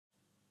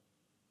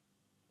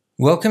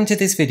Welcome to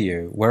this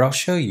video where I'll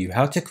show you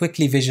how to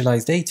quickly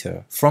visualize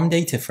data from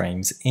data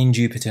frames in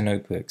Jupyter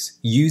Notebooks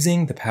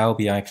using the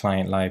PowerBI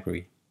client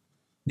library.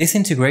 This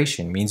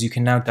integration means you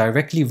can now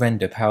directly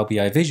render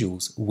PowerBI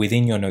visuals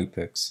within your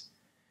notebooks.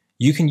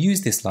 You can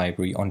use this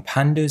library on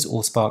Pandas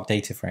or Spark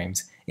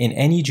DataFrames in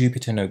any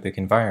Jupyter Notebook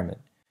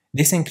environment.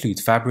 This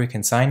includes Fabric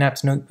and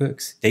Synapse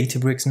notebooks,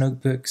 Databricks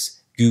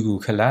notebooks,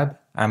 Google Colab,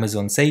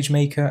 Amazon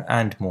SageMaker,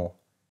 and more.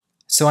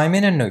 So I'm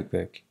in a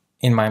notebook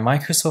in my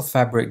Microsoft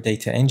Fabric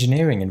data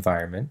engineering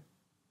environment,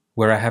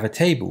 where I have a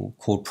table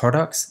called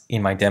products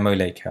in my demo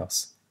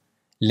lakehouse.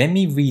 Let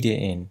me read it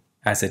in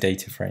as a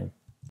data frame.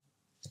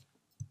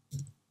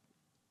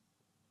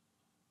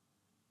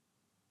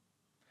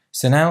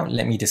 So now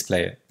let me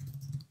display it.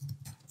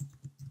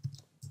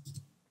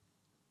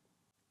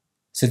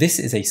 So this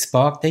is a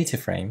Spark data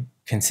frame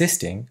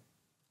consisting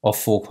of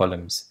 4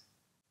 columns.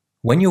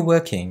 When you're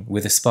working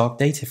with a Spark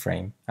data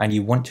frame and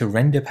you want to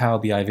render Power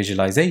BI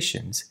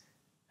visualizations,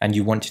 and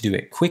you want to do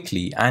it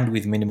quickly and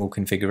with minimal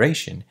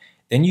configuration,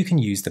 then you can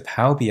use the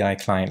Power BI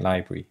client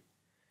library.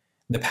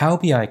 The Power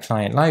BI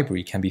client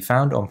library can be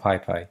found on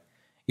PowerBI.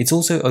 It's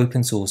also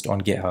open sourced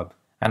on GitHub,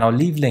 and I'll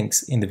leave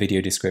links in the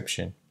video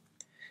description.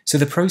 So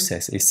the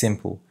process is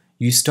simple.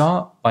 You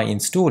start by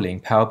installing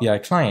Power BI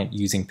client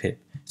using pip.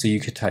 So you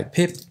could type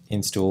pip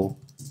install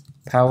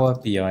Power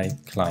BI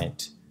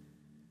client.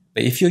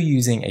 But if you're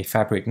using a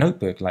Fabric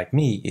notebook like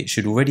me, it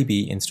should already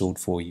be installed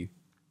for you.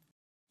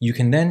 You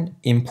can then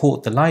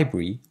import the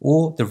library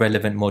or the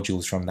relevant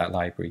modules from that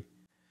library.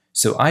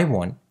 So I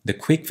want the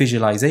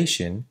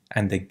QuickVisualization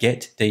and the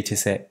Get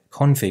Dataset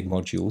Config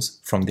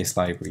modules from this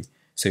library.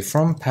 So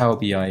from Power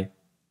BI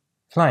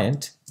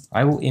client,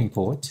 I will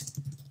import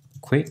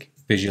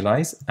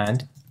QuickVisualize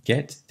and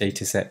Get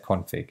Dataset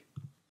Config.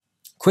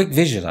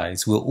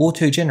 QuickVisualize will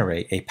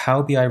auto-generate a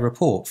Power BI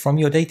report from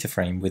your data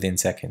frame within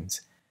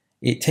seconds.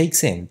 It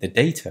takes in the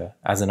data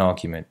as an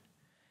argument,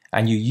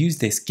 and you use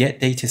this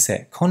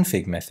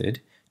getDatasetConfig method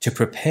to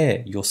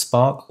prepare your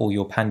Spark or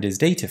your Pandas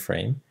data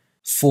frame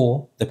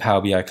for the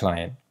Power BI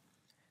client.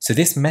 So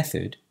this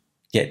method,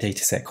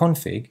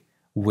 getDatasetConfig,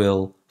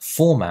 will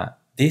format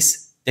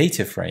this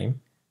data frame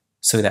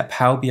so that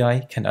Power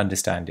BI can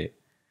understand it.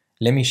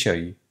 Let me show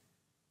you.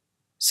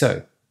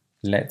 So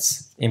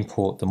let's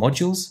import the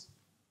modules,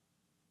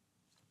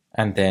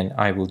 and then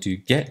I will do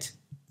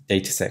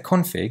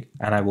getDatasetConfig,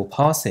 and I will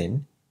pass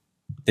in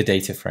the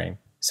data frame.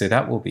 So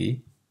that will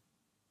be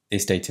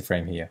this data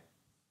frame here.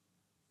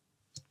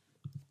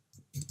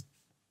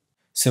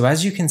 So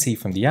as you can see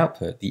from the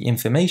output, the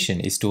information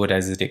is stored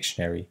as a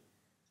dictionary.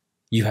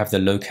 You have the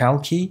locale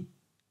key,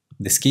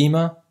 the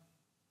schema,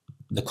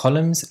 the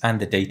columns,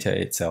 and the data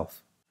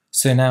itself.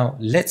 So now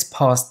let's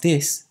pass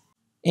this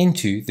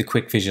into the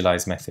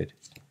QuickVisualize method.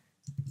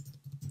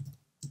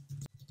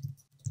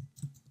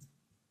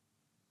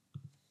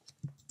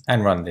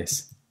 And run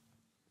this.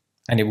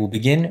 And it will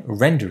begin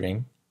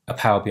rendering a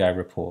Power BI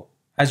report,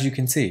 as you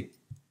can see.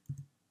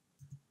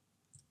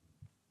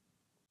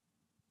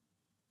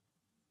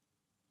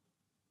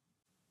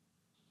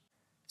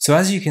 So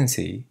as you can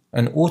see,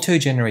 an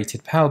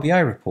auto-generated Power BI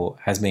report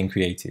has been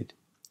created.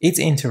 It's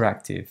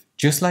interactive.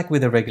 Just like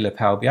with a regular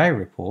Power BI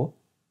report,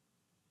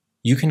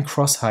 you can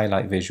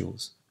cross-highlight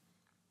visuals.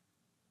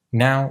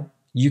 Now,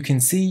 you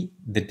can see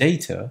the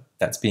data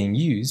that's being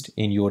used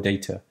in your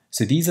data.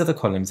 So these are the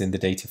columns in the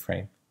data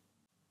frame.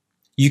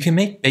 You can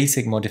make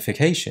basic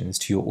modifications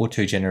to your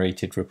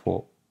auto-generated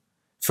report.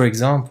 For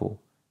example,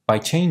 by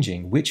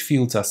changing which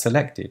fields are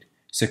selected.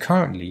 So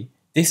currently,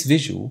 this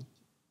visual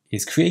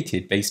is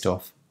created based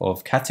off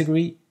of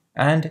category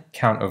and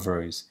count of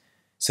rows.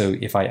 So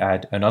if I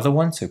add another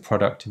one, so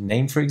product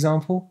name for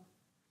example,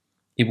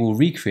 it will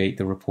recreate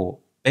the report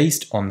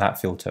based on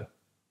that filter.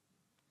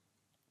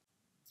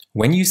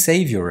 When you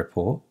save your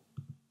report,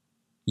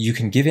 you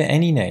can give it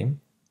any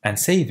name and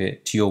save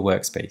it to your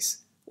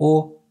workspace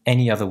or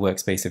any other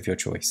workspace of your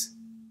choice.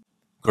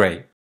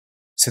 Great.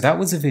 So that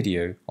was a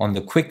video on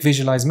the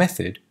QuickVisualize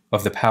method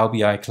of the Power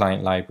BI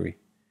client library.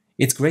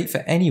 It's great for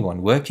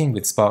anyone working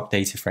with Spark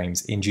data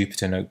frames in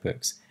Jupyter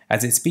Notebooks,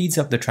 as it speeds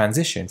up the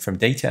transition from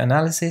data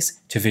analysis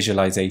to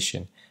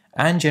visualization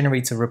and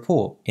generates a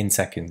report in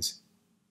seconds.